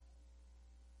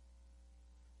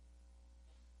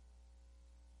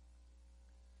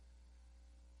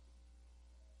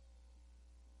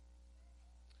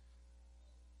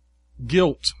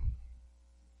Guilt.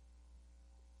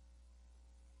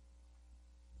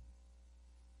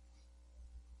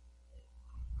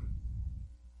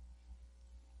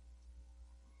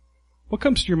 What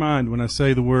comes to your mind when I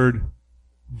say the word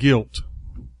guilt?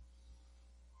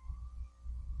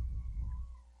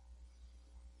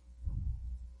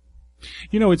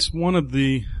 You know, it's one of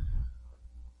the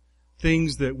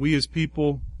things that we as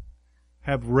people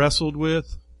have wrestled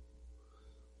with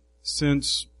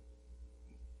since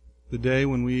the day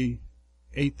when we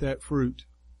ate that fruit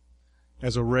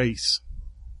as a race.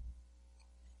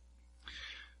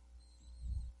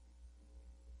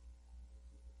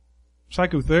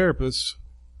 Psychotherapists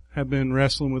have been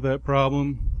wrestling with that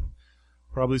problem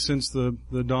probably since the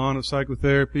dawn of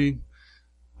psychotherapy.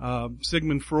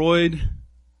 Sigmund Freud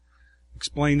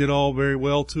explained it all very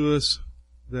well to us,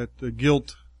 that the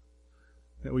guilt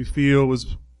that we feel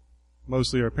was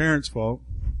mostly our parents' fault.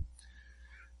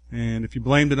 And if you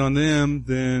blamed it on them,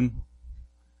 then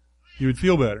you would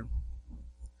feel better.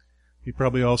 He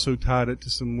probably also tied it to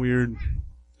some weird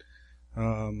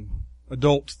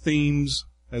adult themes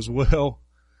as well.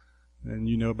 And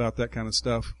you know about that kind of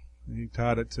stuff. And he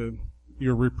tied it to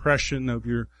your repression of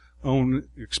your own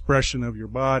expression of your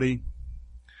body.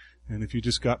 And if you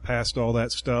just got past all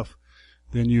that stuff,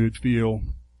 then you would feel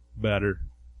better.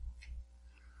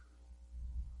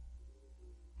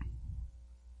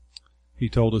 He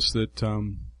told us that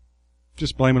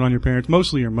just blame it on your parents,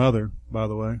 mostly your mother, by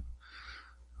the way.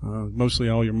 Mostly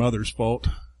all your mother's fault.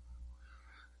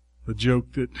 The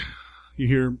joke that you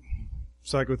hear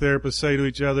psychotherapists say to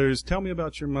each other is, tell me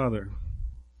about your mother.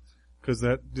 Because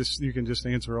you can just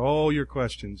answer all your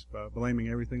questions by blaming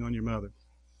everything on your mother.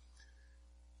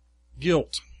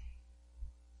 Guilt.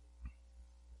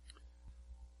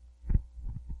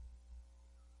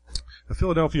 A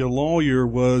Philadelphia lawyer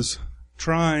was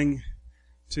trying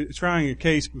a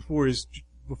case before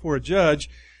a judge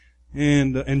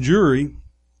and jury.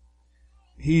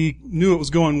 He knew it was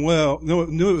going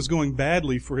knew it was going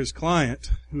badly for his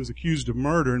client, who was accused of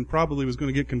murder and probably was going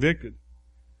to get convicted.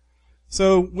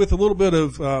 So, with a little bit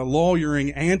of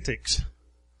lawyering antics,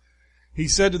 he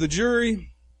said to the jury,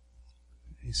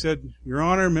 Your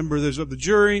Honor, members of the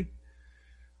jury,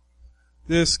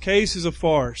 this case is a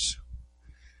farce.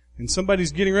 And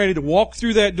somebody's getting ready to walk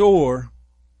through that door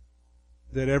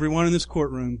that everyone in this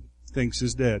courtroom thinks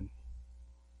is dead.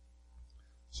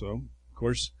 So, of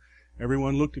course,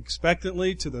 everyone looked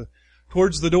expectantly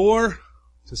towards the door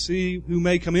to see who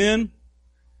may come in.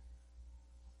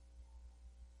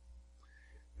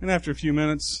 And after a few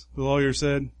minutes, the lawyer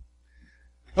said,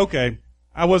 okay,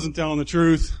 I wasn't telling the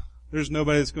truth. There's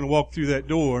nobody that's going to walk through that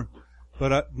door.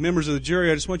 But members of the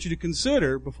jury, I just want you to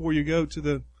consider before you go to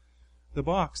the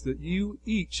box that you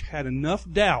each had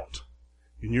enough doubt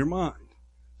in your mind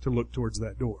to look towards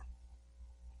that door.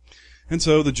 And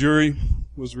so the jury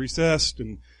was recessed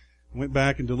and went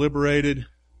back and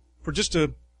for just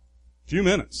a few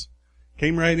minutes.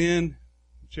 Came right in.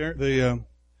 The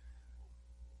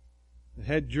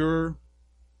head juror,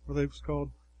 what are they called?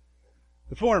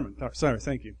 The foreman. Sorry,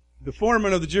 thank you. The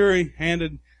foreman of the jury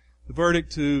handed the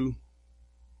verdict to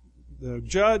the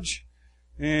judge,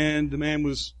 and the man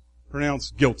was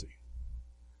pronounced guilty.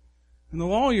 And the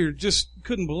lawyer just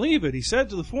couldn't believe it. He said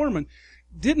to the foreman,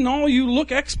 didn't all you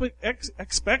look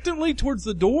expectantly towards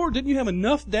the door? Didn't you have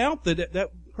enough doubt that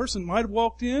that person might have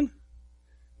walked in?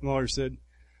 The lawyer said,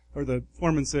 or the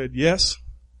foreman said, yes,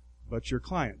 but your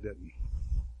client didn't.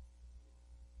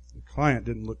 The client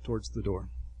didn't look towards the door.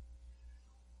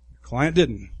 The client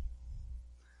didn't.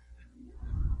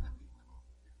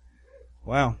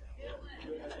 Wow.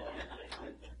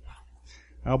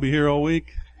 I'll be here all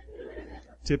week.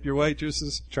 Tip your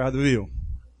waitresses. Try the veal.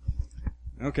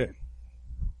 Okay.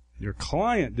 Your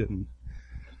client didn't.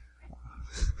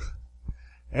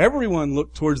 Everyone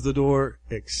looked towards the door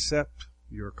except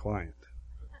your client.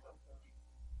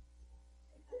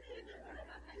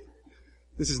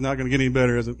 This is not going to get any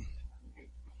better, is it?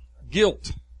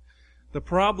 Guilt. The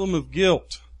problem of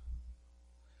guilt.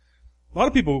 A lot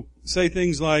of people say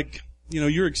things like,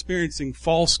 you're experiencing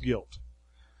false guilt.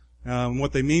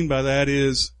 What they mean by that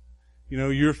is,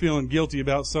 you're feeling guilty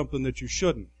about something that you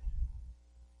shouldn't.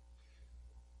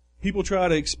 People try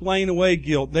to explain away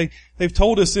guilt. They've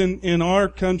told us in our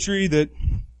country that,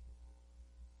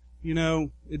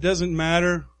 it doesn't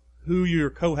matter who you're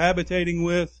cohabitating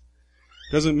with.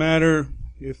 It doesn't matter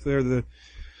if they're the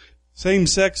same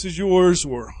sex as yours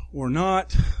or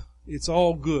not. It's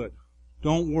all good.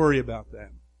 Don't worry about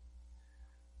that.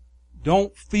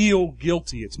 Don't feel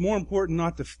guilty. It's more important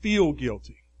not to feel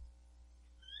guilty.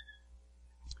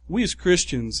 We as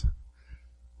Christians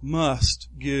must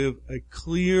give a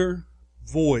clear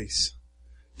voice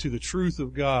to the truth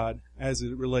of God as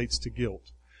it relates to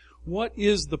guilt. What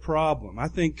is the problem? I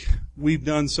think we've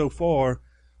done so far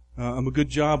a good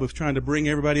job of trying to bring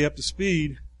everybody up to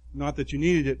speed, not that you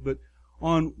needed it, but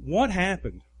on what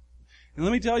happened. And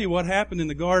let me tell you what happened in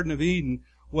the Garden of Eden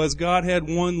was God had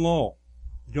one law.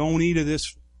 Don't eat of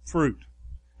this fruit.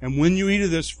 And when you eat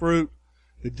of this fruit,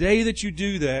 the day that you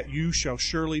do that, you shall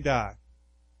surely die.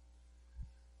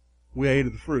 We ate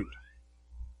of the fruit.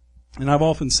 And I've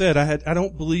often said, I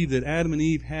don't believe that Adam and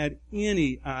Eve had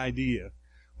any idea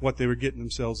what they were getting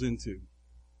themselves into.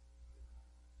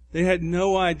 They had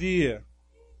no idea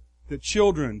that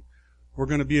children were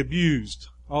going to be abused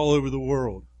all over the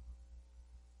world.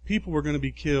 People were going to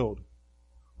be killed.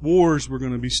 Wars were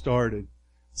going to be started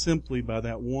simply by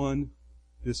that one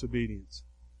disobedience.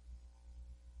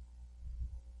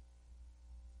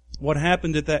 What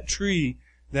happened at that tree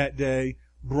that day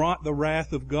brought the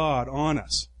wrath of God on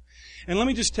us. And let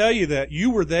me just tell you that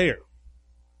you were there.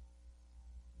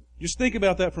 Just think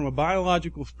about that from a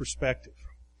biological perspective.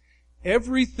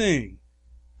 Everything,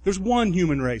 there's one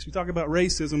human race. We talk about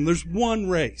racism, there's one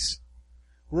race.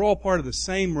 We're all part of the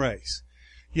same race.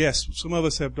 Yes, some of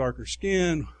us have darker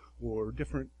skin or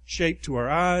different shape to our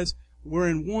eyes. We're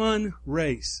in one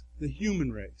race, the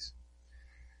human race.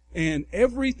 And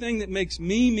everything that makes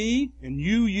me, me, and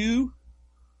you,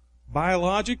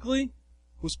 biologically,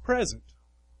 was present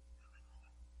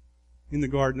in the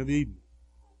Garden of Eden.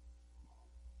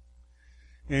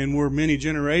 And we're many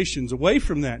generations away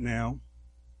from that now,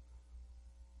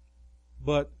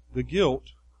 but the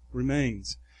guilt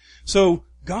remains. So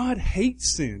God hates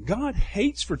sin. God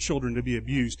hates for children to be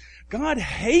abused. God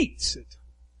hates it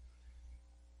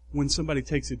when somebody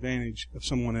takes advantage of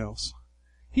someone else.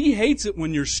 He hates it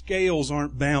when your scales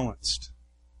aren't balanced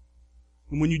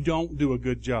and when you don't do a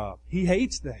good job. He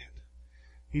hates that.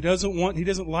 He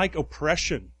doesn't like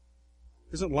oppression.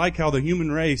 He doesn't like how the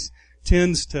human race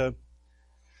tends to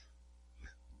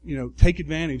take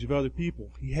advantage of other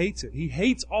people. He hates it. He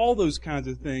hates all those kinds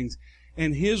of things.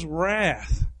 And His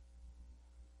wrath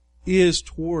is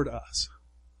toward us.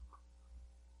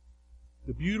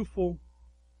 The beautiful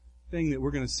thing that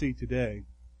we're going to see today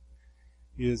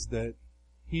is that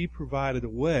He provided a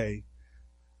way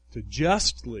to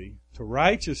justly, to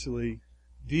righteously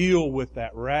deal with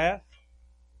that wrath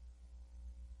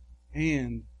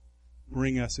and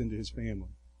bring us into His family.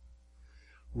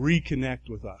 Reconnect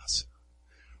with us.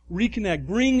 Reconnect.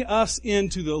 Bring us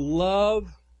into the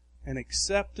love and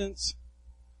acceptance,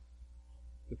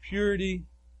 the purity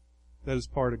that is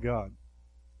part of God.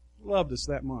 He loved us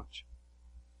that much.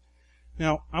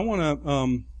 Now, I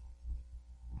want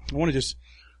to just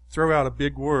throw out a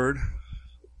big word.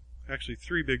 Actually,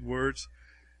 3 big words.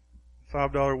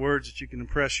 $5 words that you can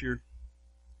impress your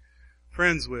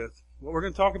friends with. What we're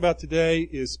going to talk about today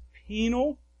is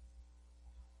penal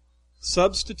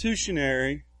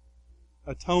substitutionary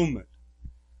atonement.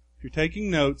 If you're taking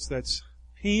notes, that's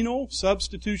penal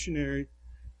substitutionary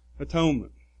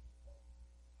atonement.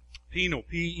 Penal,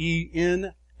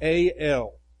 P-E-N-A-L.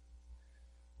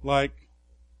 Like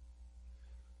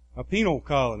a penal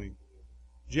colony,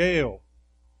 jail,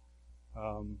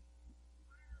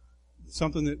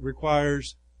 something that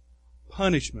requires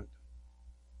punishment.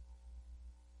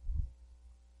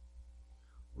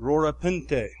 Rora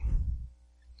pente,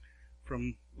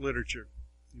 from literature,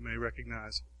 you may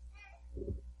recognize.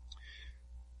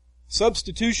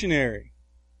 Substitutionary.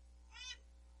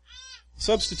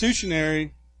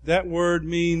 Substitutionary, that word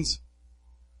means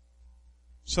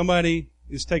somebody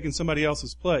is taking somebody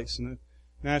else's place. In the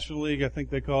National League, I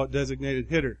think they call it designated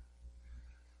hitter.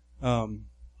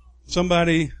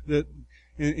 Somebody that,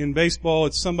 in baseball,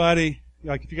 it's somebody,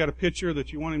 like if you got a pitcher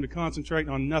that you want him to concentrate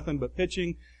on nothing but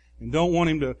pitching and don't want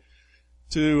him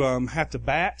to have to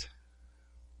bat,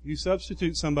 you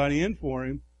substitute somebody in for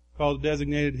him, called a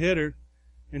designated hitter,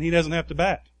 and he doesn't have to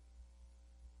bat.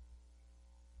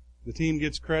 The team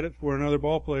gets credit for another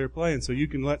ball player playing, so you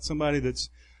can let somebody that's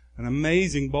an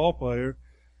amazing ball player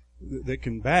that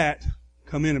can bat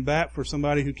come in and bat for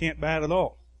somebody who can't bat at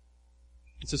all.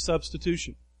 It's a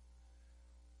substitution.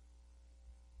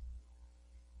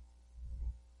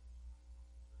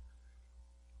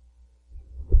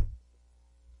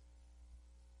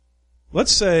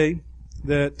 Let's say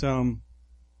that,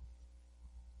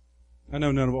 I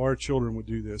know none of our children would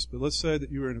do this, but let's say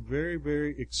that you were in a very,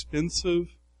 very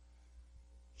expensive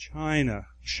china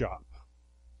shop.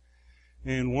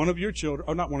 And one of your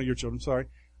children, not one of your children, sorry.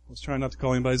 I was trying not to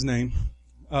call anybody's name.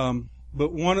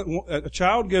 But a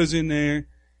child goes in there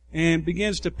and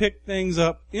begins to pick things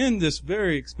up in this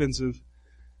very expensive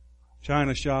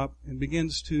china shop and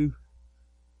begins to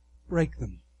break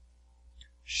them.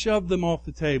 shoved them off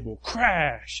the table.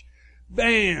 Crash!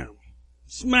 Bam!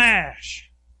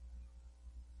 Smash!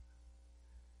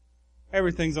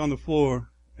 Everything's on the floor,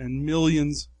 and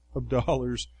millions of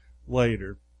dollars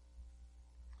later,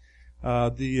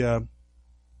 the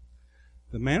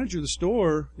manager of the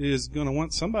store is going to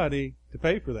want somebody to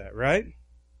pay for that, right?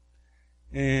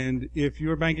 And if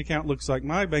your bank account looks like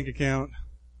my bank account,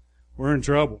 we're in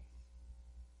trouble.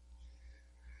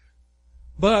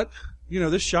 But,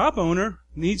 this shop owner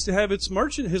needs to have his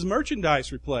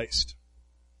merchandise replaced.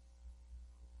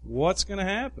 What's going to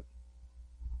happen?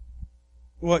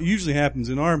 What usually happens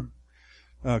in our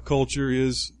culture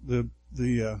is the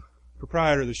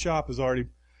proprietor of the shop has already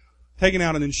taken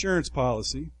out an insurance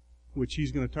policy, which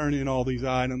he's going to turn in all these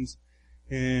items,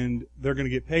 and they're going to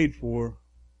get paid for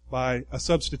by a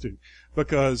substitute,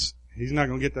 because he's not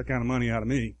going to get that kind of money out of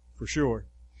me, for sure.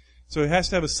 So he has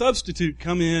to have a substitute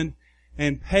come in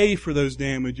and pay for those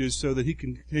damages so that he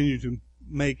can continue to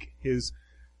make his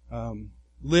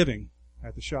living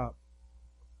at the shop.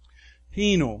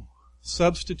 Penal,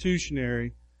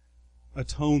 substitutionary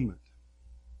atonement.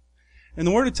 And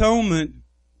the word atonement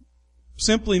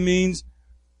simply means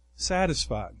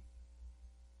satisfied,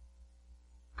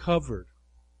 covered,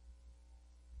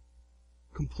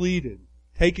 completed,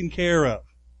 taken care of.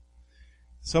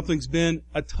 Something's been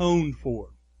atoned for.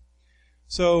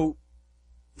 So,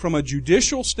 from a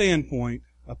judicial standpoint,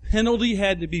 a penalty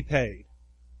had to be paid.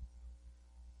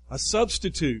 A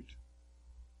substitute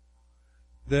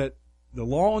that the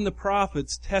law and the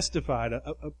prophets testified,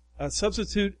 a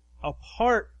substitute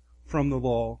apart from the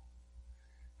law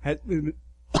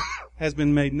has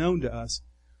been made known to us.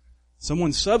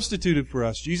 Someone substituted for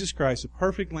us, Jesus Christ, the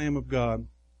perfect Lamb of God,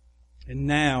 and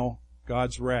now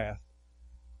God's wrath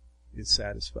is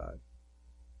satisfied.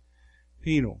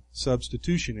 Penal,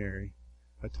 substitutionary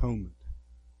atonement.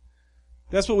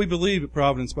 That's what we believe at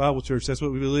Providence Bible Church. That's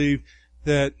what we believe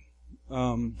that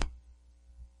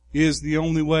is the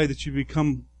only way that you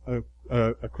become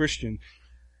a Christian,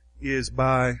 is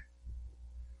by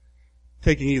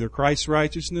taking either Christ's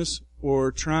righteousness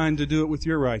or trying to do it with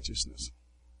your righteousness.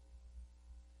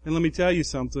 And let me tell you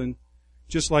something,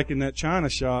 just like in that China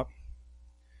shop,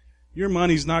 your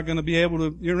money's not going to be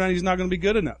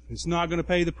good enough. It's not going to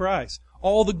pay the price.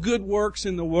 All the good works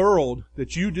in the world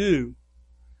that you do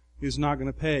is not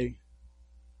going to pay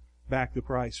back the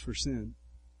price for sin.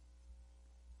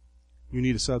 You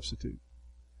need a substitute.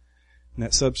 And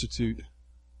that substitute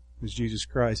is Jesus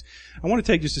Christ. I want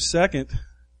to take just a second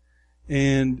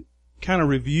and kind of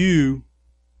review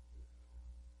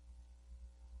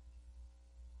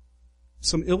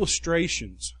some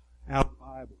illustrations out of the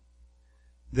Bible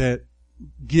that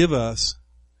give us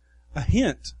a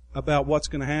hint about what's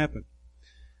going to happen.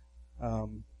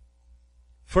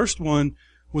 First one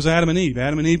was Adam and Eve.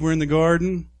 Adam and Eve were in the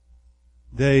garden.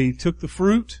 They took the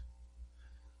fruit.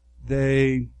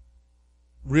 They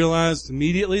realized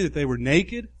immediately that they were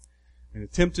naked and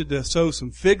attempted to sew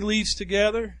some fig leaves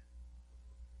together.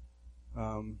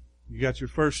 You got your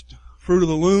first fruit of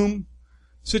the loom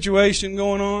situation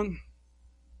going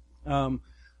on.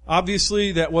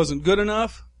 Obviously, that wasn't good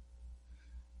enough.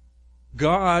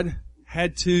 God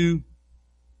had to,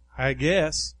 I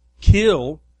guess,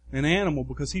 kill an animal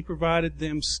because He provided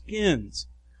them skins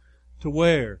to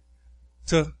wear,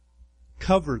 to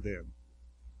cover them,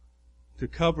 to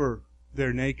cover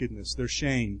their nakedness, their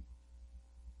shame.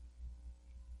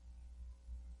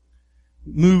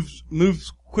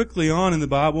 Moves quickly on in the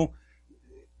Bible.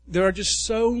 There are just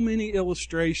so many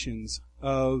illustrations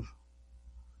of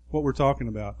what we're talking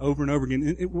about over and over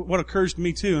again. And what occurs to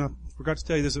me too, and I forgot to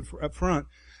tell you this up front,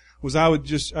 was I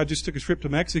just took a trip to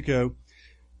Mexico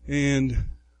and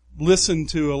listened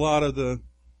to a lot of the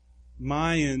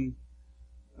Mayan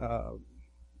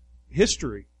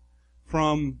history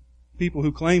from people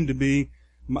who claim to be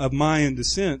of Mayan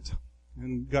descent,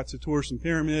 and got to tour some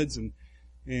pyramids and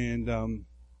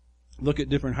look at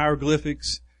different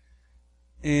hieroglyphics,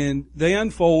 and they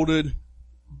unfolded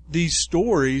these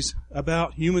stories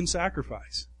about human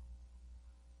sacrifice.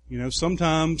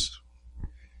 Sometimes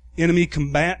enemy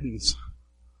combatants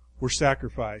were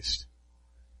sacrificed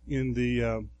in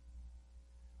the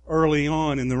early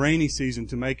on in the rainy season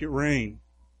to make it rain.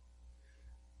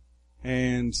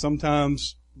 And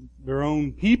sometimes their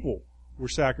own people were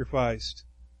sacrificed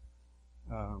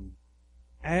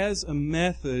as a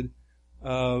method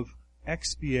of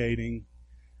expiating,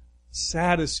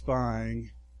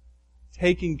 satisfying,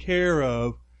 taking care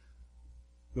of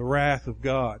the wrath of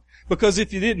God. Because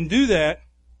if you didn't do that,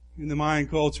 in the Mayan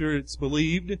culture, it's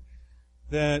believed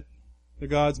that the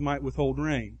gods might withhold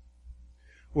rain,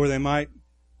 or they might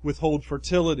withhold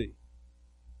fertility.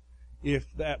 if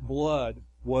that blood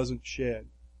wasn't shed.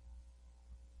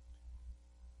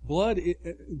 Blood,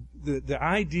 the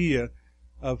idea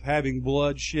of having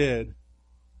blood shed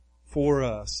for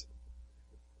us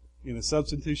in a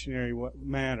substitutionary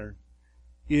manner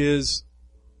is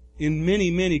in many,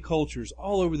 many cultures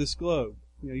all over this globe.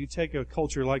 You take a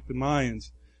culture like the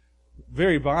Mayans,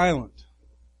 very violent,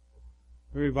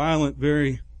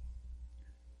 very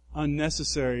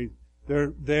unnecessary.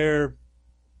 Their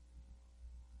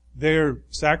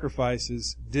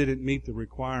sacrifices didn't meet the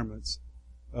requirements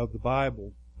of the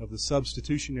Bible, of the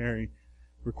substitutionary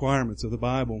requirements of the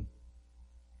Bible.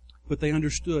 But they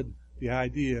understood the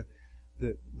idea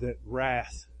that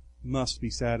wrath must be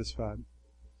satisfied.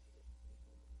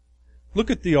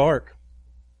 Look at the ark.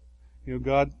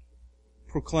 God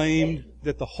proclaimed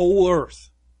that the whole earth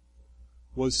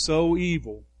was so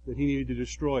evil that He needed to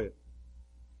destroy it.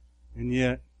 And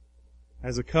yet,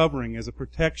 as a covering, as a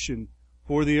protection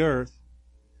for the earth,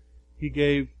 He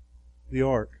gave the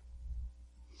ark.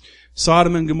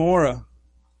 Sodom and Gomorrah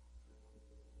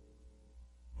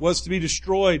was to be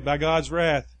destroyed by God's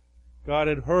wrath. God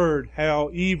had heard how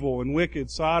evil and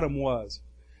wicked Sodom was.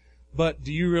 But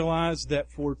do you realize that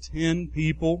for 10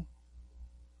 people,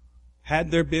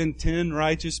 had there been 10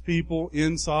 righteous people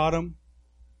in Sodom,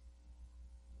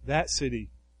 that city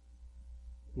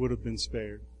would have been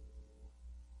spared.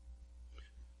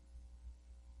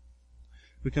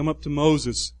 We come up to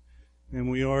Moses, and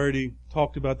we already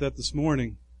talked about that this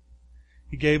morning.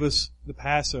 He gave us the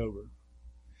Passover.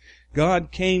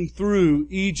 God came through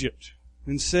Egypt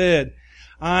and said,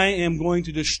 I am going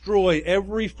to destroy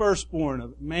every firstborn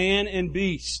of man and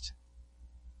beast,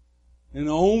 and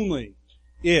only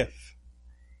if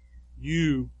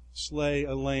you slay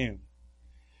a lamb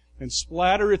and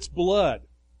splatter its blood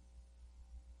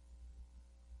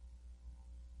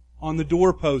on the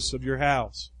doorposts of your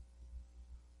house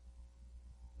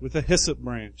with a hyssop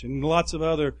branch and lots of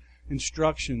other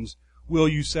instructions, will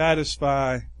you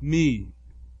satisfy me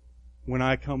when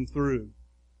I come through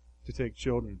to take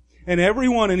children? And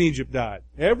everyone in Egypt died.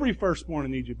 Every firstborn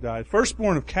in Egypt died.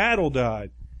 Firstborn of cattle died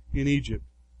in Egypt.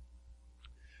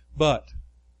 But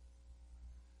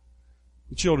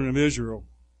the children of Israel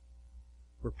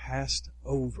were passed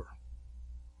over.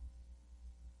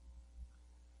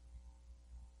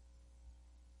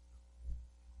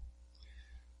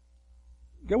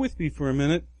 Go with me for a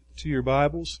minute to your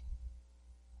Bibles.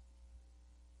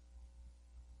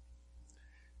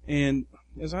 And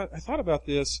as I thought about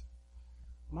this,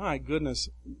 my goodness,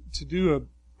 to do a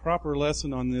proper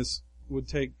lesson on this would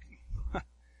take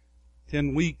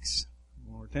 10 weeks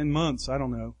or 10 months, I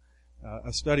don't know.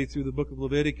 A study through the book of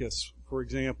Leviticus, for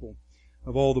example,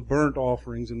 of all the burnt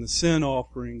offerings and the sin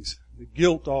offerings, the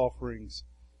guilt offerings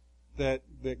that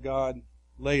God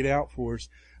laid out for us.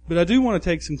 But I do want to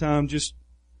take some time, just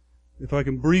if I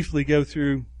can briefly go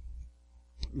through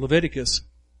Leviticus.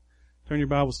 Turn your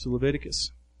Bibles to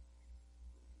Leviticus.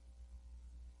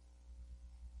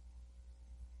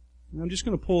 And I'm just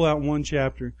going to pull out one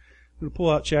chapter. I'm going to pull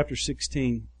out chapter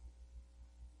 16.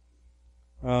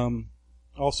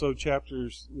 Also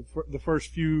the first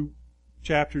few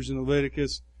chapters in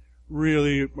Leviticus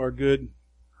really are good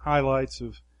highlights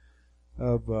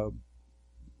of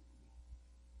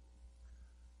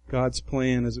God's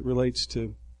plan as it relates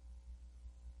to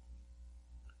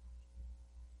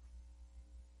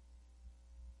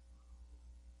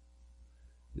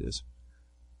this.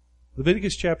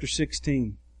 Leviticus chapter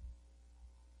 16.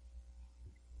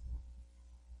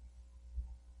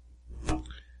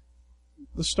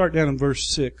 Let's start down in verse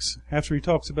 6. After he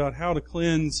talks about how to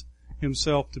cleanse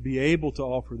himself to be able to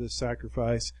offer this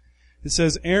sacrifice, it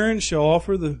says, Aaron shall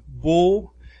offer the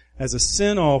bull as a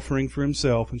sin offering for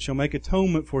himself, and shall make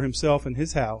atonement for himself and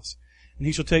his house. And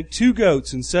he shall take 2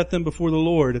 goats and set them before the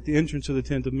Lord at the entrance of the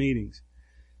tent of meetings.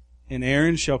 And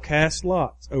Aaron shall cast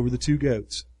lots over the 2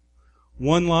 goats,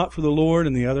 1 lot for the Lord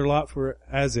and the other lot for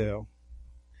Azazel.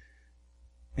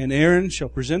 And Aaron shall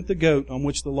present the goat on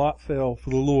which the lot fell for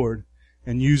the Lord,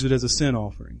 and use it as a sin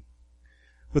offering.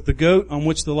 But the goat on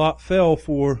which the lot fell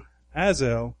for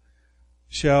Azazel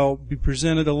shall be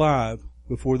presented alive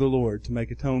before the Lord to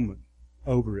make atonement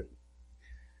over it,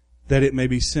 that it may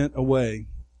be sent away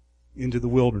into the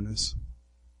wilderness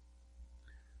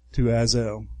to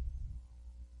Azazel.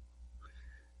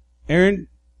 Aaron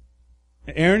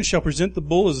shall present the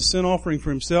bull as a sin offering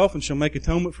for himself, and shall make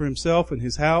atonement for himself and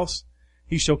his house.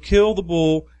 He shall kill the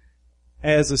bull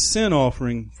as a sin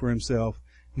offering for himself.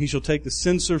 And he shall take the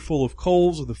censer full of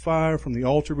coals of the fire from the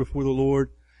altar before the Lord,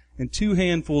 and 2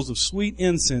 handfuls of sweet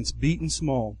incense beaten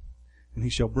small, and he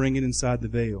shall bring it inside the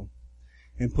veil,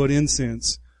 and put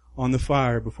incense on the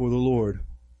fire before the Lord,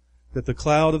 that the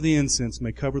cloud of the incense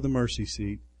may cover the mercy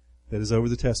seat that is over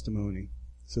the testimony,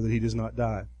 so that he does not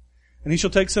die. And he shall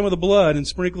take some of the blood and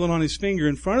sprinkle it on his finger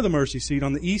in front of the mercy seat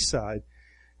on the east side,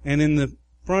 and in the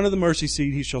front of the mercy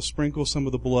seat he shall sprinkle some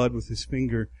of the blood with his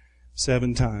finger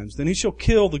 7 times. Then he shall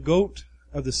kill the goat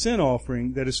of the sin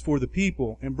offering that is for the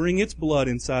people, and bring its blood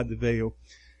inside the veil,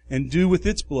 and do with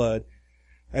its blood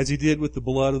as he did with the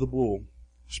blood of the bull,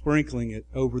 sprinkling it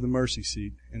over the mercy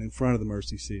seat and in front of the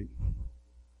mercy seat.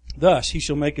 Thus he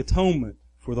shall make atonement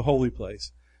for the holy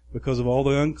place, because of all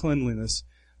the uncleanliness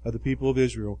of the people of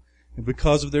Israel, and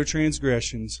because of their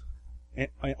transgressions and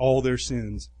all their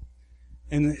sins.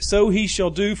 And so he shall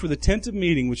do for the tent of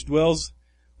meeting which dwells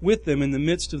with them in the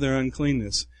midst of their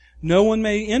uncleanness. No one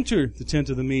may enter the tent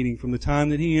of the meeting from the time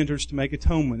that he enters to make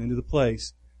atonement into the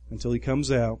place until he comes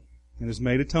out and has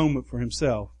made atonement for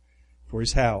himself, for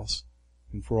his house,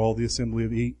 and for all the assembly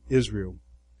of Israel.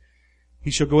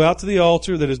 He shall go out to the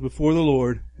altar that is before the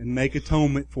Lord and make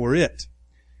atonement for it,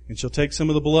 and shall take some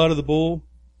of the blood of the bull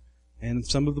and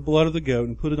some of the blood of the goat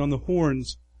and put it on the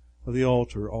horns of the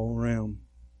altar all around.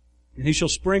 And he shall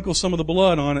sprinkle some of the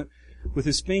blood on it with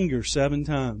his finger 7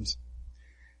 times,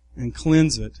 and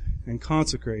cleanse it and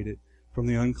consecrate it from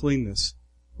the uncleanness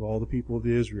of all the people of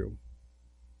Israel.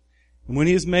 And when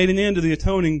he has made an end of the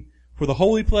atoning for the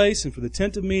holy place and for the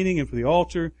tent of meeting and for the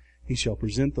altar, he shall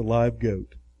present the live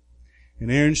goat.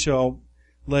 And Aaron shall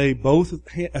lay both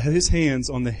his hands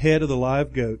on the head of the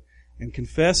live goat and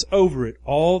confess over it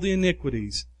all the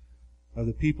iniquities of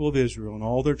the people of Israel and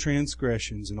all their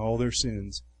transgressions and all their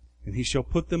sins. And he shall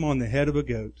put them on the head of a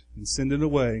goat and send it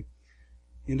away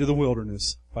into the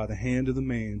wilderness by the hand of the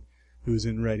man who is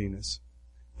in readiness.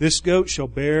 This goat shall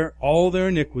bear all their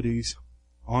iniquities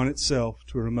on itself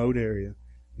to a remote area,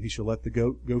 and he shall let the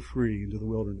goat go free into the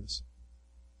wilderness.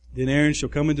 Then Aaron shall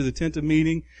come into the tent of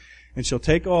meeting and shall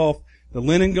take off the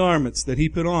linen garments that he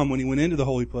put on when he went into the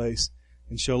holy place,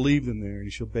 and shall leave them there. And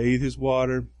he shall bathe his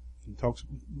water, and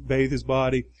bathe his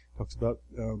body. Talks about,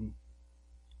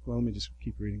 let me just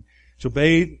keep reading. Shall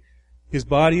bathe his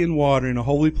body in water in a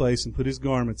holy place, and put his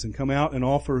garments, and come out and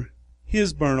offer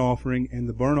his burnt offering and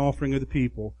the burnt offering of the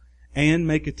people, and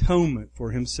make atonement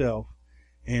for himself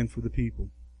and for the people.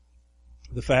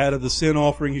 The fat of the sin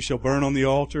offering he shall burn on the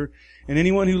altar, and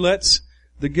anyone who lets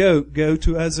the goat go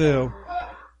to Azel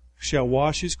shall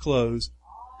wash his clothes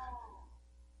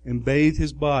and bathe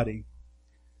his body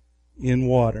in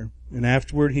water, and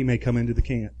afterward he may come into the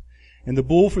camp. And the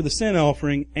bull for the sin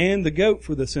offering and the goat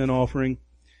for the sin offering,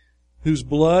 whose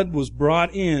blood was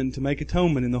brought in to make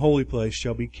atonement in the holy place,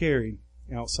 shall be carried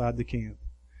outside the camp.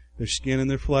 Their skin and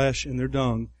their flesh and their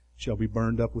dung shall be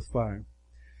burned up with fire.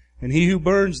 And he who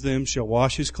burns them shall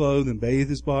wash his clothes and bathe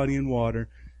his body in water,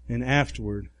 and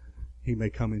afterward he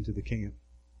may come into the camp.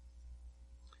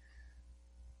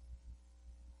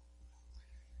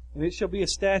 And it shall be a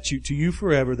statute to you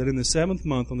forever that in the 7th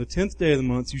month, on the 10th day of the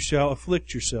month, you shall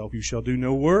afflict yourself. You shall do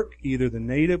no work, either the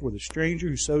native or the stranger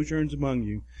who sojourns among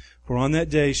you. For on that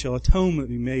day shall atonement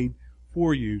be made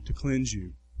for you to cleanse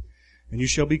you. And you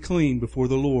shall be clean before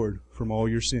the Lord from all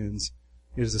your sins.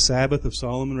 It is a Sabbath of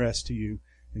solemn rest to you,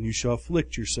 and you shall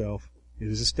afflict yourself. It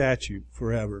is a statute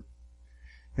forever.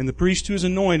 And the priest who is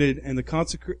anointed and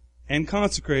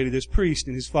consecrated as priest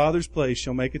in his father's place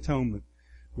shall make atonement,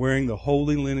 wearing the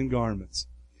holy linen garments.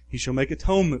 He shall make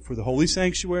atonement for the holy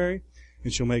sanctuary,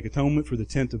 and shall make atonement for the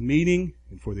tent of meeting,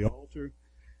 and for the altar,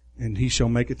 and he shall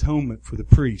make atonement for the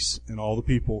priests and all the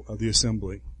people of the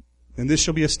assembly. And this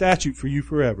shall be a statute for you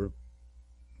forever,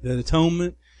 that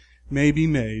atonement may be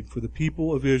made for the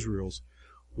people of Israel's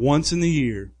once in the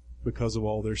year because of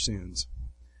all their sins.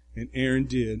 And Aaron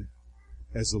did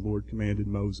as the Lord commanded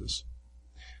Moses.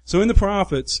 So in the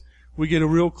prophets, we get a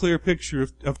real clear picture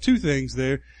of 2 things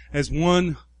there. As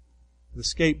one, the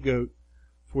scapegoat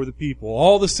for the people.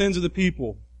 All the sins of the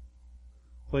people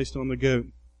placed on the goat.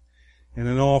 And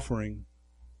an offering,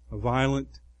 a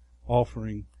violent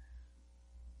offering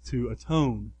to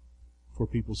atone for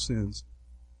people's sins.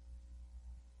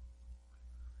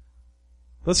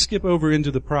 Let's skip over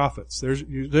into the prophets.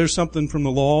 There's something from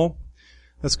the law.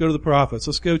 Let's go to the prophets.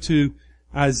 Let's go to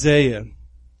Isaiah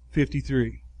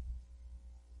 53.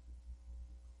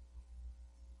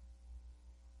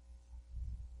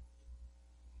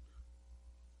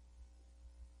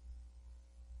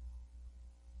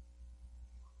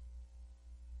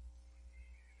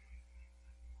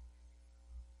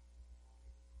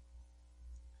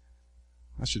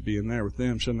 I should be in there with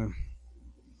them, shouldn't I?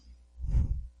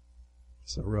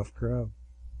 It's a rough crowd.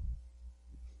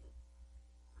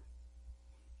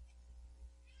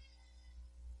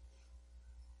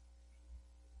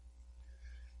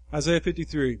 Isaiah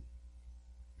 53.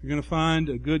 If you're going to find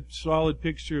a good, solid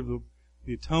picture of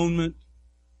the atonement,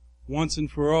 once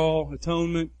and for all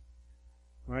atonement,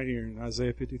 right here in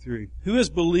Isaiah 53. Who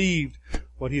has believed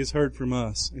what he has heard from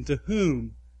us, and to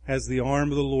whom has the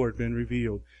arm of the Lord been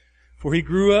revealed? For he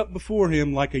grew up before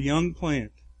him like a young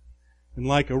plant, and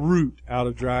like a root out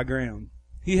of dry ground.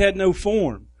 He had no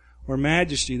form or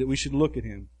majesty that we should look at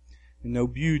him, and no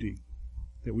beauty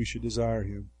that we should desire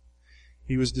him.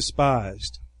 He was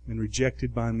despised and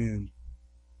rejected by men,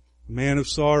 a man of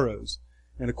sorrows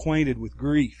and acquainted with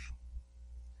grief,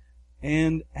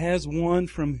 and as one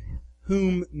from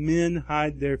whom men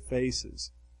hide their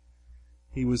faces.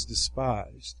 He was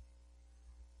despised,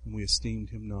 and we esteemed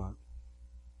him not.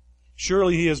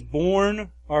 Surely he has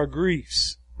borne our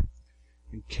griefs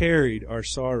and carried our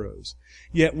sorrows.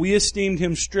 Yet we esteemed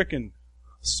him stricken,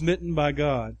 smitten by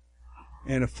God,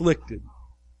 and afflicted.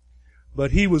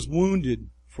 But he was wounded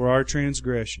for our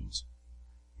transgressions.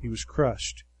 He was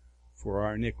crushed for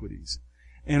our iniquities.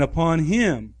 And upon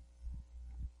him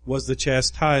was the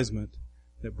chastisement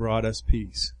that brought us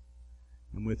peace.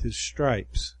 And with his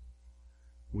stripes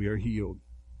we are healed.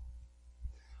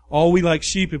 All we like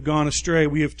sheep have gone astray.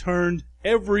 We have turned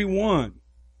every one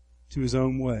to his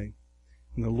own way.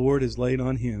 And the Lord has laid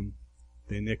on him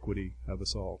the iniquity of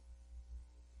us all.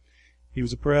 He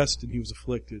was oppressed and he was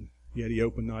afflicted, yet he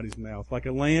opened not his mouth. Like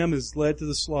a lamb is led to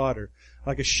the slaughter,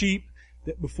 like a sheep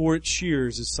that before its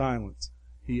shears is silent,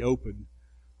 he opened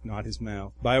not his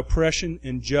mouth. By oppression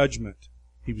and judgment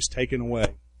he was taken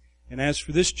away. And as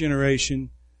for this generation,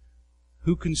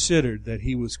 who considered that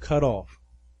he was cut off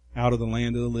out of the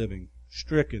land of the living,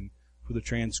 stricken for the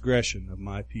transgression of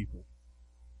my people?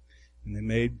 And they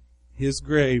made his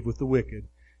grave with the wicked,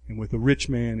 and with a rich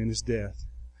man in his death.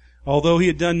 Although he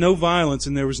had done no violence,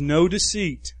 and there was no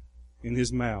deceit in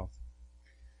his mouth,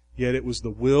 yet it was the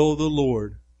will of the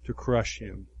Lord to crush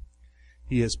him.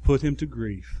 He has put him to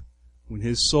grief when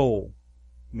his soul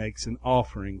makes an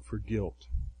offering for guilt.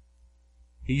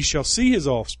 He shall see his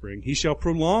offspring. He shall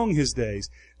prolong his days.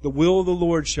 The will of the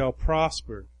Lord shall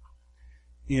prosper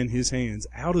in his hands.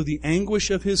 Out of the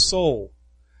anguish of his soul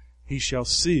he shall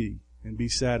see and be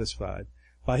satisfied.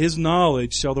 By his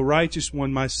knowledge shall the righteous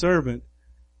one, my servant,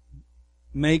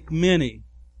 make many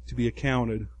to be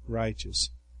accounted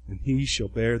righteous, and he shall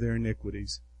bear their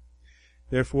iniquities.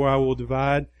 Therefore I will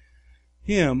divide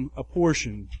him a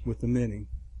portion with the many,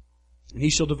 and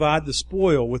he shall divide the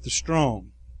spoil with the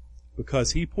strong,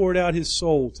 because he poured out his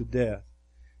soul to death,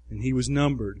 and he was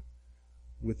numbered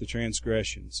with the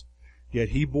transgressions. Yet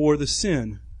he bore the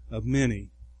sin of many,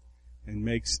 and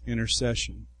makes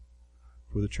intercession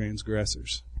for the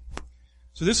transgressors.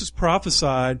 So this is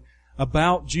prophesied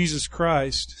about Jesus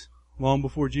Christ long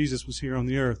before Jesus was here on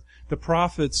the earth. The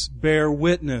prophets bear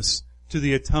witness to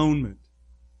the atonement.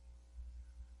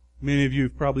 Many of you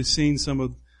have probably seen some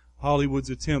of Hollywood's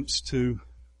attempts to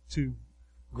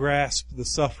grasp the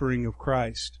suffering of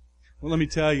Christ. Well, let me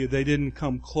tell you, they didn't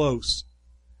come close.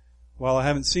 While I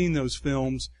haven't seen those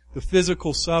films, the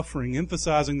physical suffering,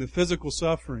 emphasizing the physical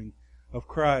suffering of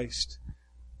Christ,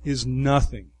 is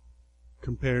nothing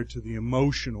compared to the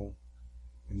emotional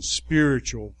and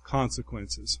spiritual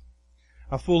consequences.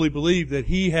 I fully believe that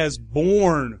he has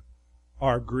borne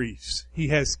our griefs. He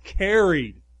has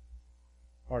carried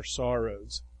our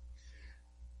sorrows.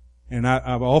 And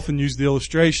I've often used the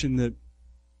illustration that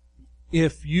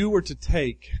if you were to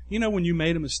take, when you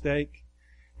made a mistake,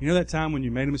 that time when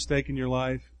you made a mistake in your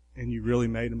life and you really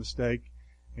made a mistake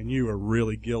and you were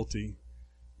really guilty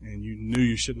and you knew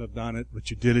you shouldn't have done it, but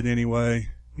you did it anyway.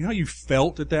 You know how you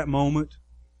felt at that moment?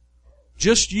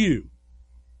 Just you.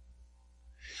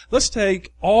 Let's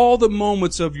take all the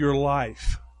moments of your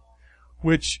life,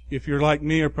 which, if you're like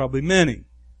me, are probably many.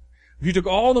 If you took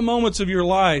all the moments of your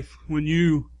life when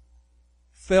you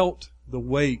felt the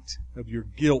weight of your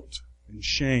guilt and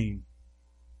shame,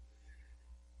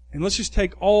 and let's just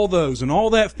take all those and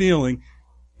all that feeling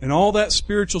and all that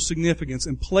spiritual significance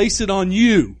and place it on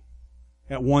you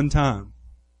at one time.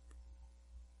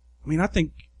 I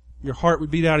think your heart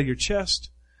would beat out of your chest.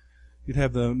 You'd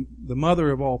have the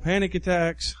mother of all panic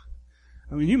attacks.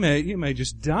 You may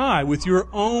just die with your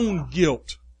own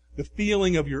guilt, the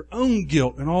feeling of your own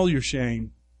guilt and all your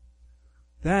shame.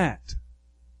 That,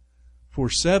 for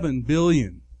 7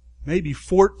 billion, maybe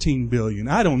 14 billion,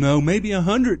 I don't know, maybe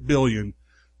 100 billion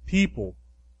people,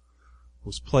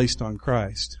 was placed on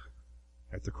Christ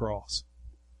at the cross.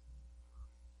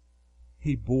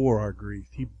 He bore our grief.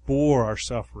 He bore our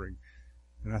suffering.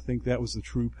 And I think that was the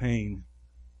true pain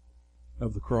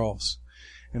of the cross.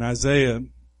 And Isaiah,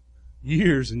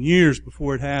 years and years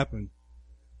before it happened,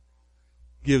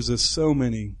 gives us so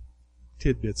many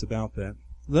tidbits about that.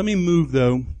 Let me move,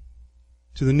 though,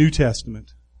 to the New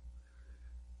Testament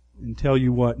and tell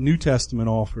you what New Testament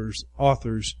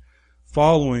authors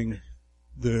following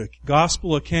the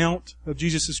gospel account of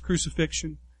Jesus'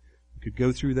 crucifixion. We could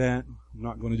go through that. I'm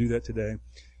not going to do that today.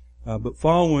 But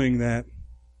following that,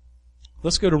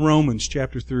 let's go to Romans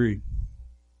chapter 3.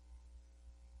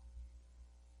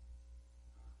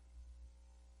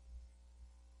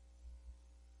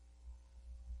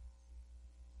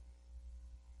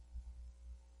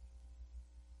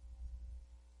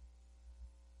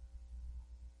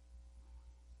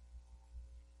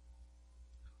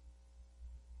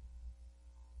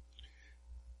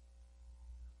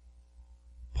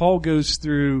 Paul goes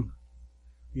through,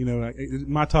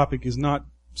 my topic is not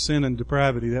sin and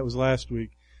depravity. That was last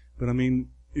week. But I mean,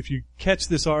 if you catch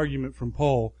this argument from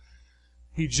Paul,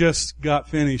 he just got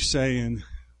finished saying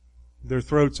their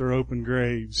throats are open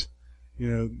graves.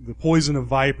 The poison of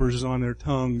vipers is on their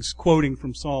tongues, quoting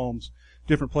from Psalms,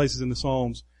 different places in the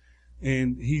Psalms.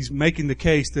 And he's making the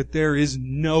case that there is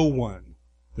no one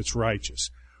that's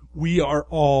righteous. We are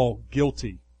all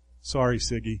guilty. Sorry,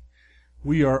 Siggy.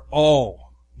 We are all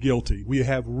guilty. We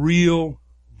have real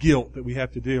guilt that we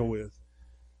have to deal with,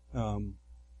 and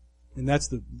that's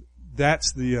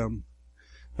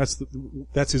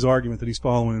his argument that he's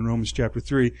following in Romans chapter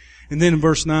 3. And then in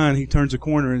verse 9, he turns a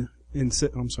corner in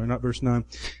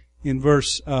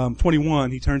verse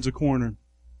 21, he turns a corner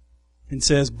and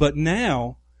says, "But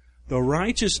now the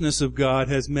righteousness of God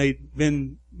has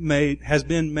been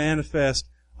manifest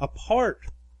apart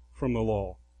from the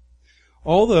law.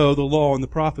 Although the law and the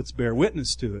prophets bear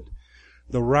witness to it,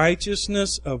 the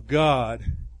righteousness of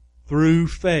God through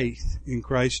faith in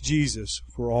Christ Jesus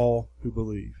for all who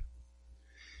believe.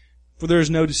 For there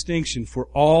is no distinction, for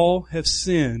all have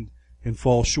sinned and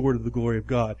fall short of the glory of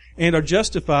God, and are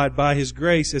justified by His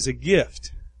grace as a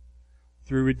gift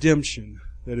through redemption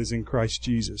that is in Christ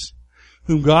Jesus,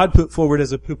 whom God put forward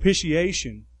as a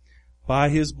propitiation by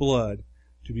His blood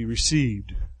to be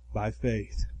received by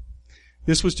faith.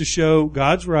 This was to show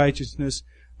God's righteousness,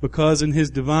 because in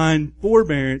His divine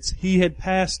forbearance He had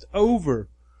passed over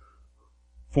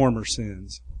former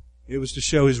sins. It was to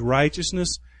show His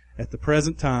righteousness at the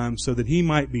present time, so that He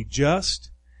might be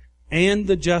just and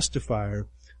the justifier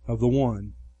of the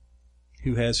one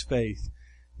who has faith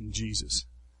in Jesus."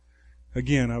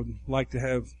 Again, I would like to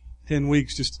have 10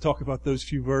 weeks just to talk about those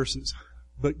few verses.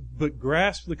 But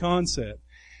grasp the concept.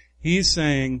 He's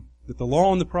saying that the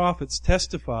law and the prophets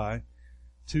testify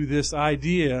to this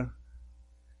idea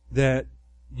that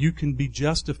you can be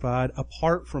justified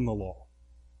apart from the law.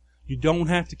 You don't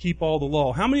have to keep all the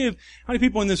law. How many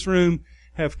people in this room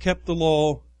have kept the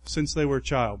law since they were a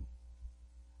child?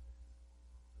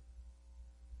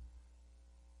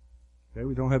 Okay,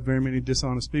 we don't have very many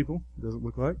dishonest people, it doesn't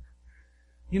look like.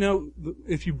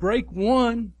 If you break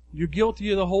one, you're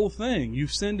guilty of the whole thing.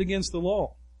 You've sinned against the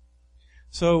law.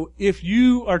 So if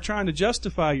you are trying to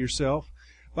justify yourself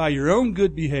by your own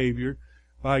good behavior,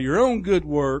 by your own good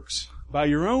works, by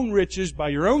your own riches, by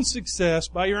your own success,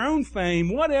 by your own fame,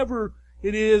 whatever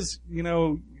it is,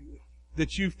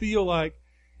 that you feel like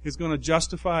is going to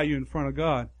justify you in front of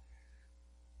God,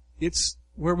 it's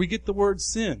where we get the word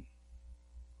sin.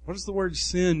 What does the word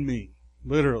sin mean?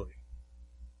 Literally.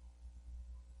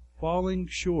 Falling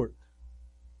short.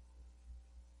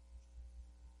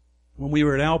 When we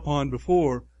were at Alpine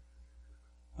before,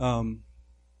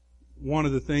 one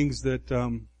of the things that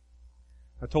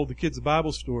I told the kids a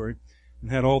Bible story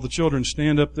and had all the children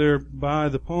stand up there by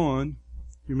the pond.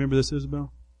 You remember this,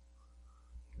 Isabel?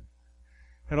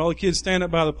 Had all the kids stand up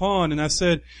by the pond, and I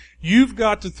said, "You've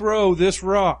got to throw this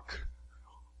rock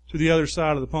to the other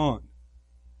side of the pond."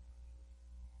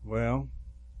 Well,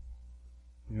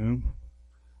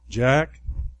 Jack,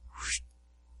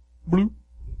 bloop.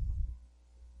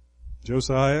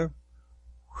 Josiah,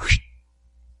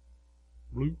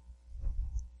 bloop.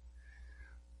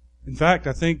 In fact,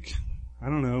 I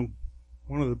don't know,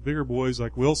 one of the bigger boys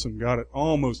like Wilson got it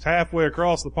almost halfway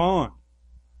across the pond.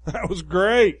 That was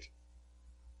great.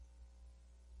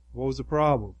 What was the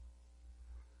problem?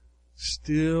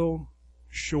 Still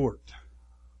short.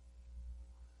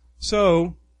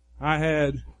 So, I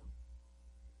had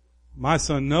my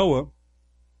son Noah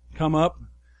come up,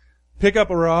 pick up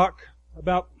a rock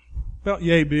about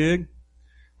yay big.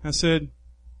 I said,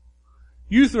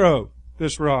 "You throw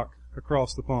this rock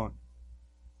across the pond."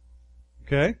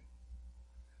 Okay?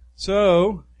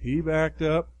 So, he backed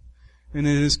up and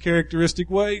in his characteristic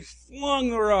way flung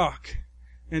the rock.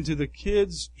 And to the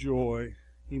kid's joy,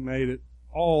 he made it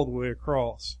all the way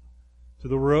across to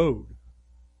the road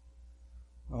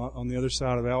on the other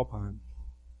side of Alpine.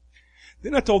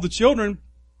 Then I told the children,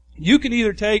 You can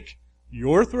either take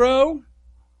your throw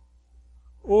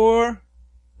or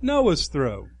Noah's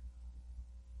throw.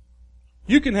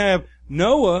 You can have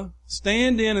Noah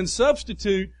stand in and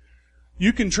substitute.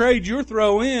 You can trade your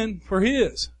throw in for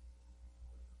his.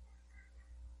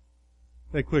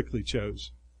 They quickly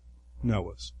chose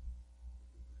Noah's.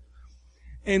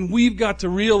 And we've got to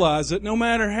realize that no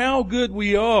matter how good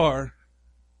we are,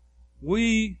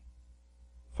 we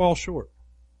fall short.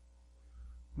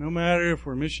 No matter if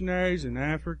we're missionaries in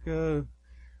Africa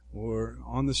or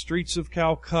on the streets of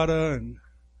Calcutta and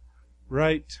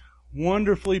write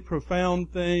wonderfully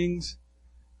profound things,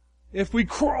 if we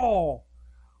crawl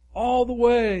all the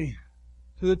way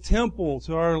to the temple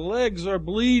till our legs are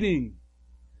bleeding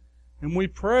and we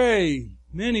pray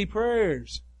many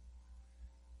prayers,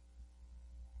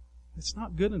 it's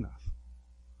not good enough.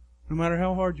 No matter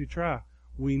how hard you try,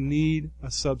 we need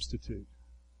a substitute.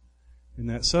 And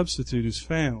that substitute is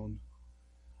found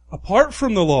apart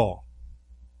from the law.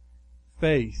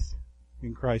 Faith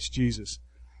in Christ Jesus.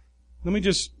 Let me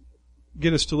just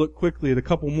get us to look quickly at a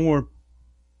couple more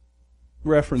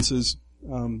references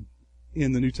in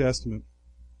the New Testament.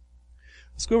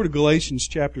 Let's go over to Galatians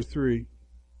chapter 3.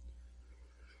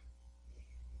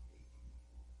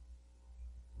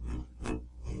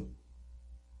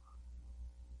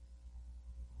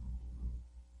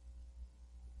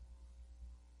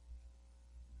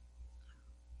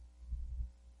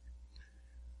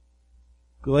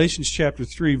 Galatians chapter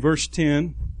 3, verse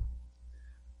 10.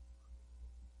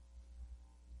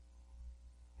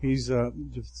 He's,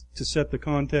 to set the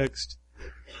context,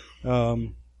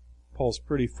 Paul's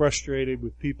pretty frustrated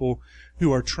with people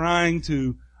who are trying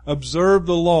to observe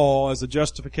the law as a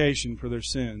justification for their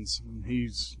sins. And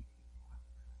he's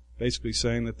basically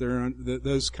saying that that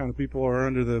those kind of people are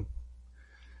under the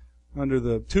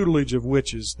tutelage of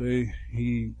witches.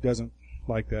 He doesn't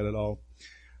like that at all.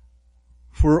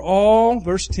 For all,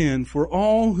 verse 10, for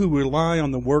all who rely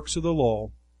on the works of the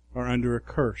law are under a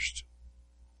curse.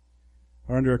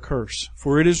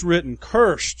 For it is written,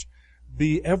 cursed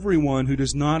be everyone who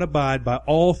does not abide by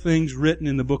all things written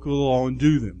in the book of the law and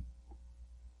do them.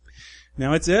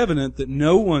 Now it's evident that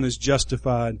no one is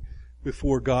justified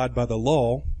before God by the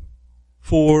law,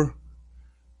 for,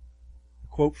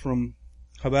 quote from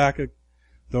Habakkuk,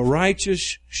 the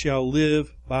righteous shall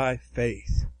live by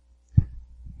faith.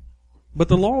 But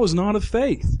the law is not of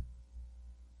faith.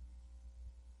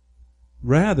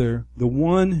 Rather, the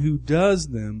one who does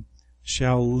them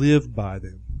shall live by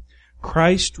them.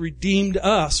 Christ redeemed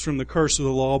us from the curse of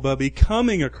the law by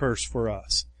becoming a curse for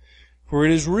us. For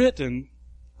it is written,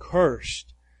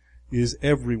 cursed is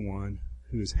everyone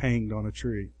who is hanged on a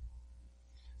tree.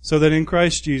 So that in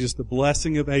Christ Jesus the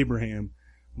blessing of Abraham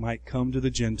might come to the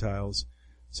Gentiles,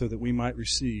 so that we might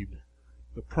receive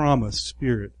the promised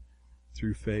Spirit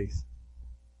through faith.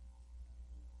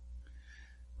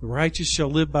 The righteous shall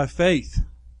live by faith.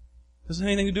 Doesn't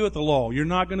have anything to do with the law. You're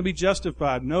not going to be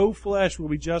justified. No flesh will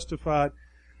be justified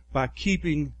by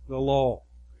keeping the law.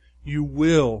 You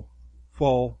will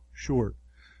fall short.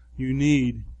 You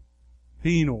need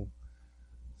penal,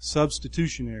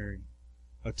 substitutionary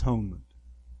atonement.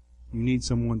 You need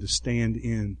someone to stand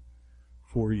in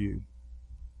for you.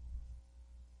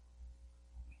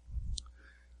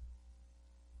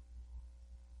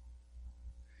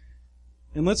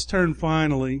 And let's turn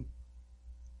finally.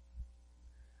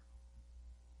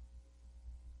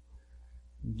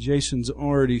 Jason's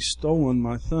already stolen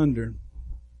my thunder,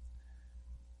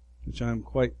 which I'm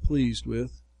quite pleased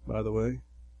with, by the way.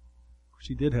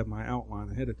 She did have my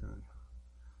outline ahead of time.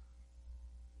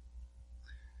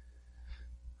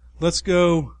 Let's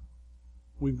go.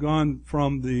 We've gone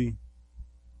from the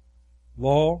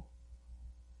law,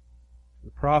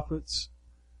 the prophets,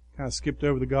 kind of skipped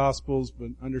over the Gospels, but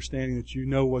understanding that you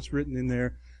know what's written in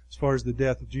there as far as the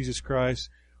death of Jesus Christ.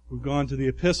 We've gone to the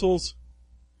epistles.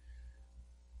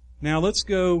 Now let's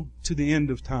go to the end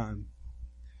of time.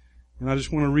 And I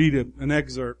just want to read an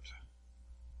excerpt,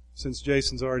 since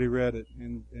Jason's already read it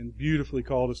and beautifully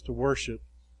called us to worship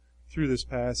through this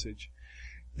passage.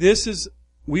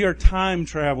 We are time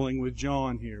traveling with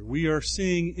John here. We are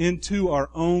seeing into our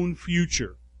own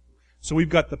future. So we've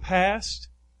got the past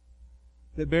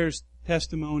that bears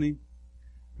testimony.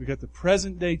 We've got the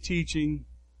present day teaching.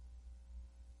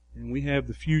 And we have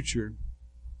the future.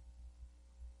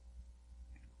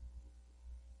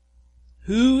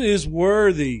 Who is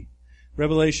worthy?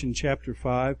 Revelation chapter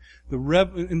 5.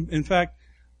 In fact,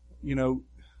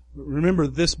 remember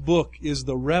this book is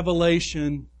the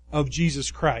revelation of Jesus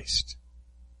Christ.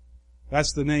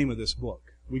 That's the name of this book.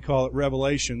 We call it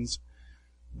Revelations,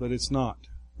 but it's not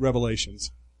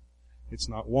Revelations. It's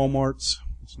not Walmart's.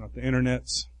 It's not the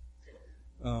Internet's.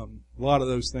 A lot of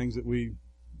those things that we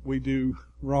do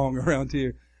wrong around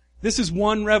here. This is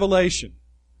one revelation.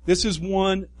 This is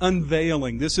one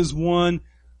unveiling. This is one,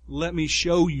 let me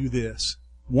show you this.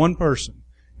 One person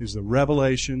is the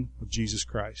revelation of Jesus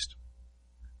Christ.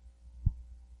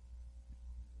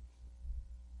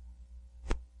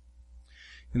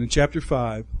 And in chapter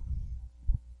 5,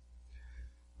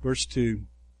 verse 2,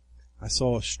 I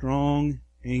saw a strong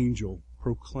angel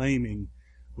proclaiming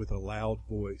with a loud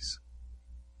voice,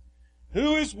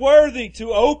 "Who is worthy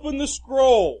to open the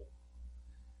scroll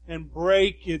and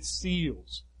break its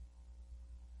seals?"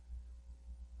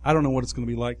 I don't know what it's going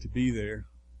to be like to be there.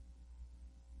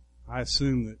 I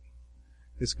assume that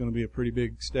it's going to be a pretty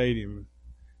big stadium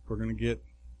if we're going to get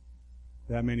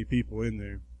that many people in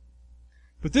there.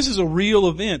 But this is a real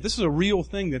event. This is a real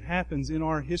thing that happens in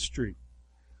our history.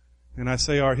 And I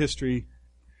say our history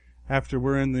after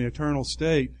we're in the eternal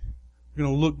state. We're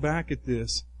going to look back at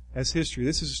this as history.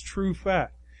 This is true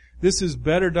fact. This is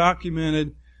better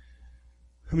documented.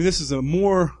 I mean, this is a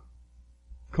more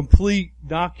complete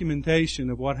documentation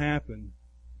of what happened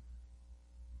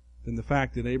than the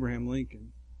fact that Abraham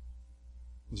Lincoln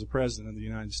was the President of the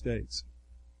United States.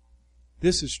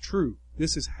 This is true.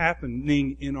 This is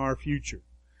happening in our future.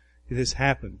 It has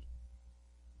happened.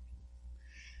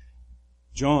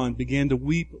 John began to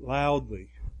weep loudly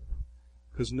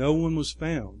because no one was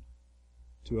found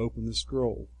to open the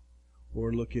scroll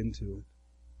or look into it.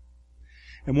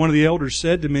 And one of the elders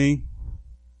said to me,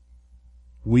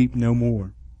 "Weep no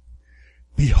more.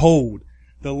 Behold,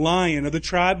 the Lion of the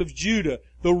tribe of Judah,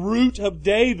 the Root of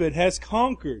David, has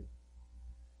conquered,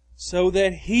 so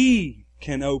that He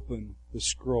can open the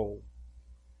scroll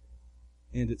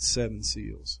and its 7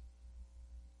 seals."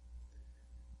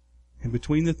 And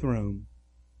between the throne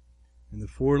and the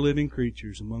 4 living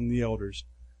creatures among the elders,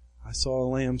 I saw a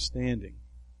lamb standing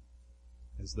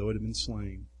as though it had been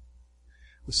slain,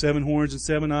 with 7 horns and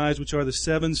 7 eyes, which are the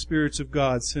 7 spirits of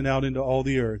God sent out into all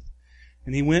the earth.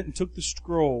 And he went and took the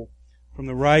scroll from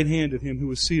the right hand of him who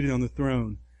was seated on the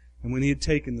throne. And when he had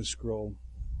taken the scroll,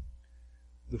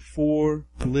 the 4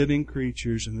 living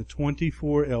creatures and the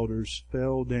 24 elders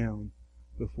fell down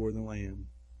before the Lamb,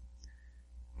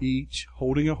 each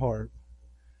holding a harp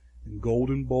and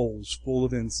golden bowls full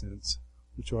of incense,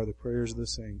 which are the prayers of the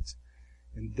saints.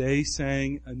 And they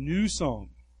sang a new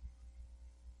song,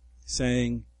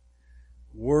 saying,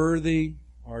 "Worthy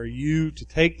are you to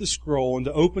take the scroll and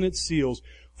to open its seals,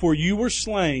 for you were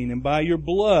slain, and by your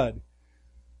blood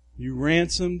you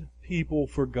ransomed people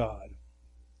for God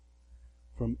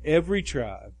from every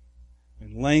tribe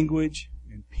and language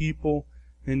and people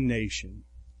and nation.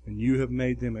 And you have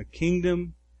made them a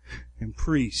kingdom and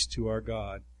priests to our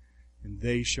God, and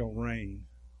they shall reign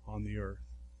on the earth."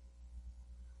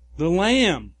 The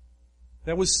Lamb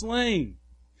that was slain,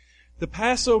 the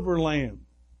Passover Lamb,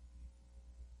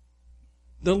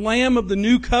 the Lamb of the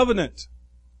New Covenant,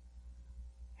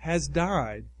 has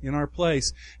died in our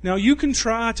place. Now you can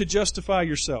try to justify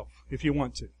yourself if you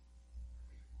want to.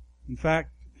 In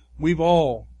fact, we've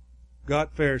all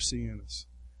got Pharisee in us.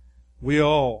 We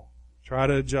all try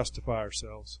to justify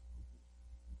ourselves.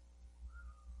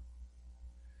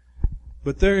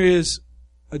 But there is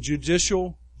a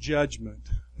judicial judgment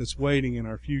that's waiting in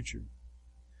our future,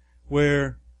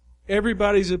 where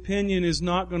everybody's opinion is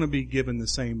not going to be given the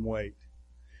same weight,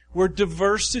 where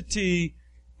diversity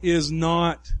is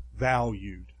not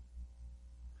valued,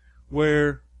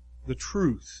 where the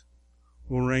truth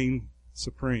will reign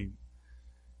supreme,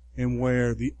 and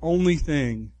where the only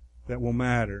thing that will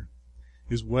matter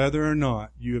is whether or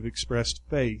not you have expressed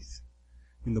faith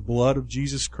in the blood of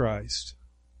Jesus Christ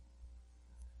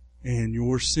and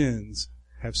your sins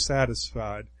have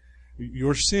satisfied.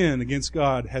 Your sin against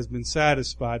God has been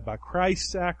satisfied by Christ's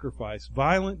sacrifice,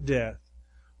 violent death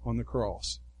on the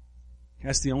cross.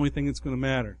 That's the only thing that's going to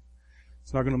matter.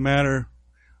 It's not going to matter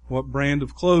what brand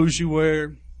of clothes you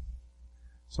wear.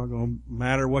 It's not going to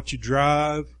matter what you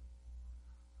drive.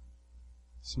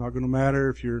 It's not going to matter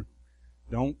if you're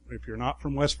not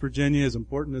from West Virginia, as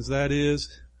important as that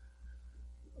is.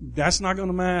 That's not going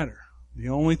to matter. The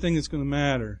only thing that's going to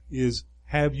matter is,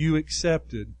 have you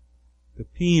accepted the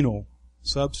penal,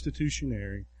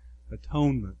 substitutionary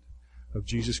atonement of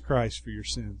Jesus Christ for your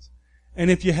sins? And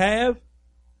if you have,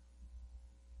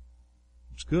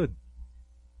 it's good.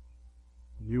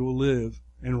 You will live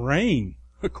and reign,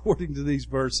 according to these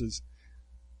verses,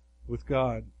 with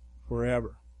God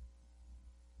forever.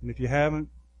 And if you haven't,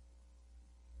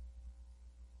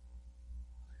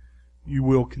 you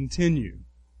will continue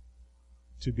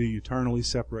to be eternally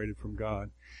separated from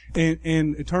God.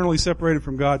 And eternally separated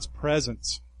from God's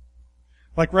presence.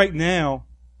 Like right now,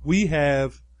 we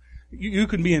have, You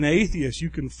can be an atheist. You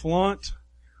can flaunt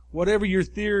whatever your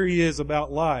theory is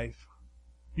about life.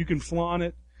 You can flaunt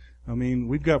it. I mean,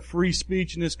 we've got free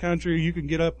speech in this country. You can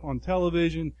get up on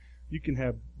television. You can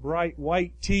have bright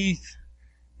white teeth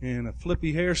and a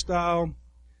flippy hairstyle.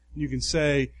 You can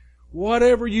say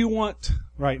whatever you want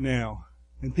right now.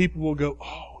 And people will go,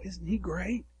 oh, isn't he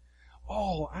great?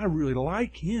 Oh, I really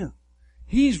like him.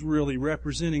 He's really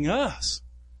representing us.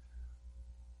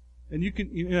 And you can,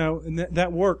 and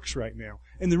that works right now.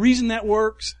 And the reason that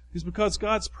works is because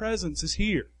God's presence is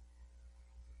here.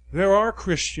 There are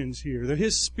Christians here.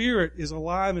 His Spirit is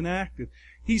alive and active.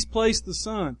 He's placed the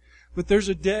Son. But there's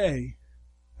a day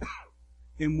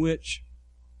in which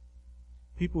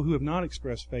people who have not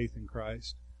expressed faith in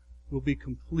Christ will be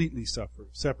completely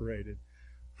separated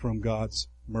from God's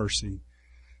mercy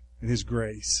and His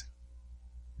grace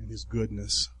and His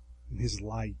goodness and His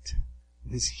light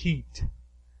and His heat.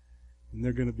 And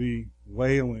they're going to be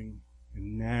wailing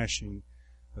and gnashing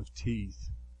of teeth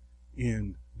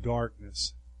in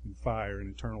darkness and fire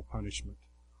and eternal punishment.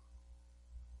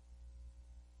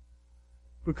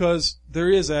 Because there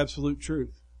is absolute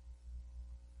truth.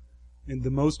 And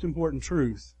the most important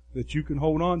truth that you can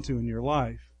hold on to in your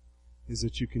life is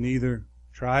that you can either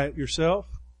try it yourself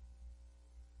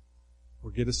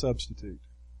or get a substitute.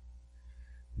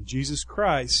 And Jesus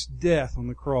Christ's death on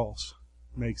the cross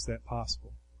makes that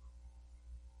possible.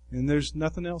 And there's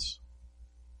nothing else.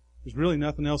 There's really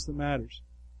nothing else that matters.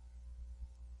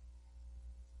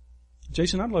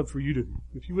 Jason, I'd love for you to,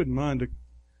 if you wouldn't mind, to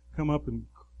come up and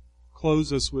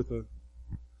close us with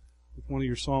one of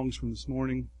your songs from this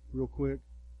morning, real quick.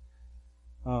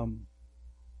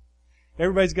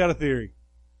 Everybody's got a theory.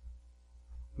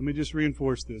 Let me just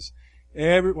reinforce this.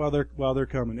 While they're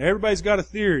coming, everybody's got a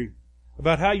theory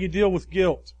about how you deal with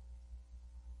guilt.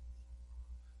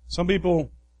 Some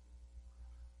people,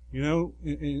 in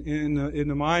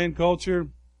the Mayan culture,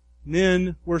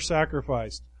 men were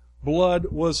sacrificed. Blood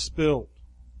was spilled.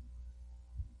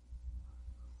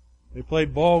 They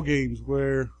played ball games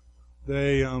where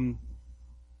they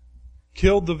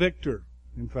killed the victor,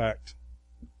 in fact.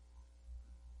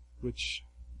 Which,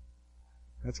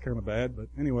 that's kind of bad, but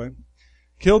anyway.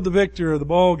 Killed the victor of the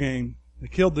ball game. They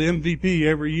killed the MVP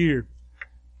every year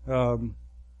to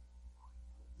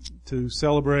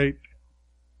celebrate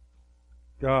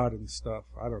God and stuff.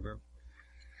 I don't know.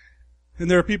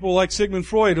 And there are people like Sigmund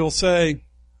Freud who'll say,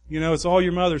 it's all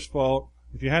your mother's fault.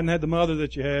 If you hadn't had the mother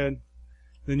that you had,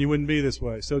 then you wouldn't be this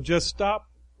way. So just stop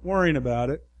worrying about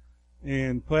it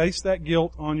and place that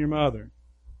guilt on your mother,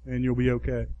 and you'll be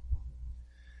okay.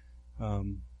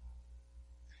 And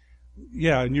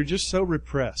you're just so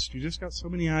repressed. You just got so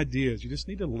many ideas. You just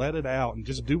need to let it out and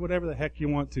just do whatever the heck you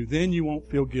want to. Then you won't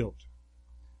feel guilt.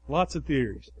 Lots of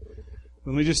theories.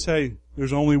 Let me just say,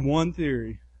 there's only one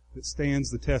theory that stands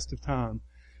the test of time.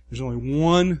 There's only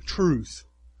one truth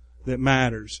that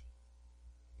matters.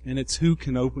 And it's who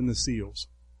can open the seals.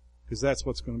 Because that's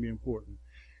what's going to be important.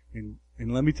 And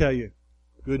let me tell you,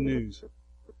 good news.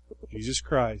 Jesus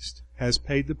Christ has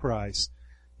paid the price.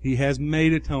 He has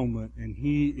made atonement, and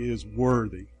He is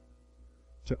worthy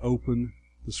to open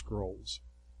the scrolls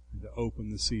and to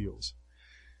open the seals.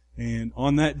 And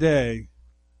on that day,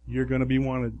 you're going to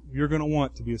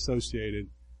want to be associated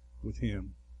with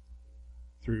Him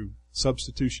through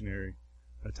substitutionary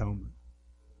atonement.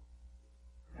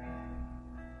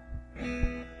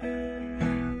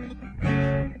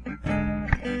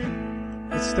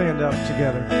 Let's stand up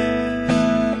together.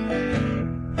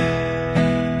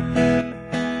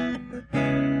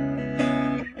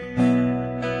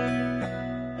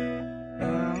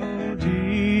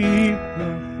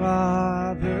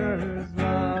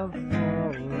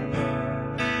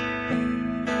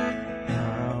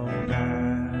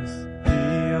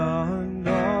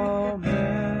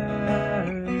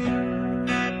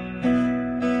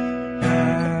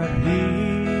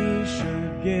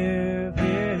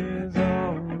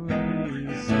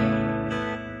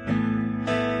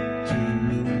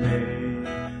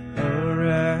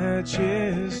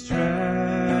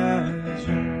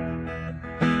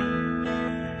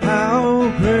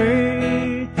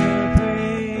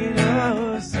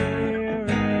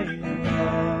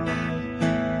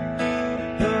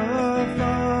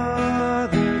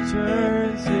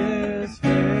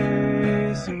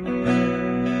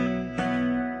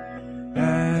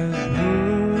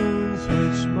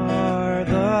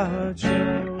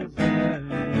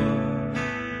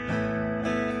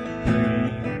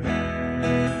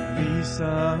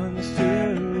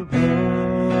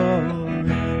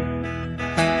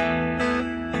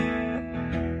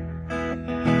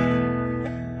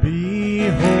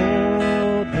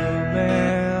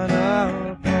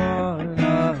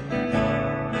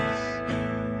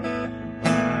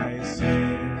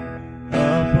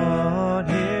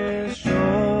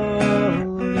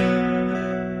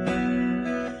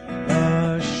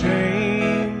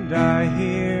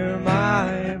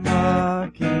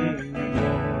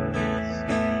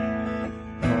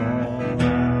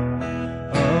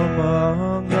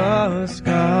 was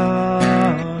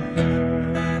conquered.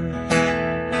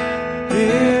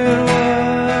 It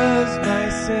was my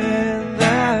sin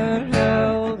that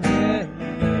held him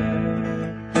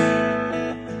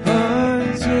there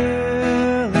until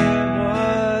it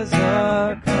was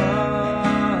accomplished.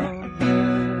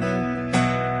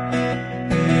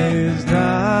 His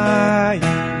dying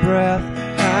breath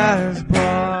has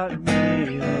brought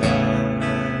me life.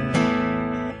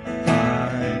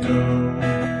 I know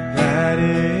that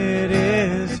it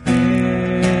is finished.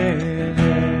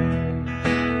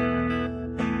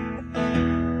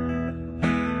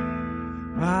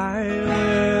 I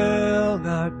will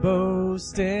not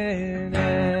boast in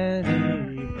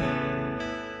anything.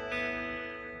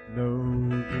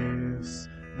 No gifts,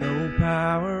 no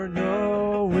power,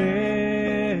 no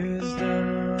wisdom.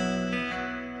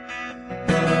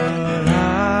 But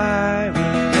I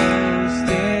will boast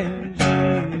in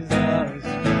Jesus Christ,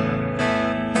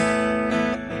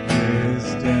 His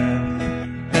death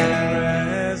and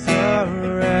resurrection.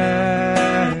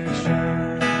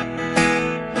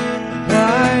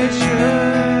 Why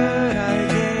should I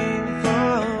gain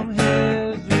from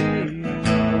His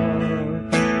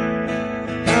reward?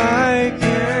 I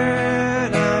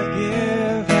cannot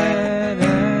give an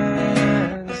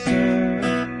answer,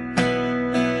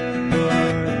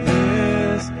 but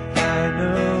this I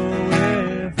know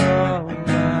with all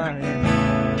my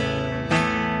heart: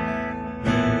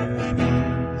 His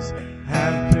wounds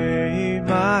have paid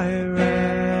my ransom.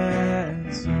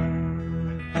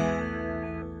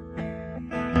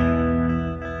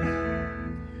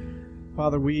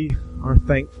 Father, we are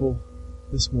thankful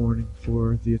this morning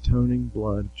for the atoning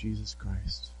blood of Jesus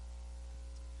Christ,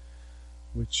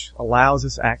 which allows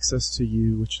us access to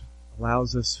you, which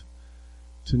allows us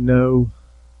to know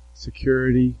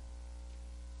security,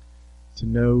 to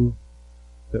know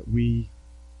that we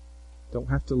don't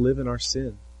have to live in our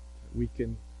sin, that we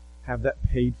can have that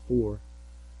paid for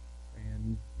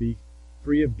and be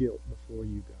free of guilt before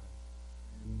you, God.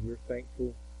 And we're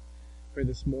thankful. Pray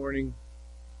this morning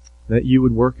that you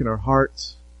would work in our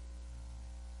hearts,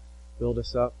 build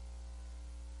us up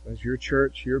as your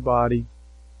church, your body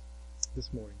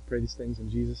this morning. Pray these things in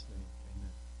Jesus' name.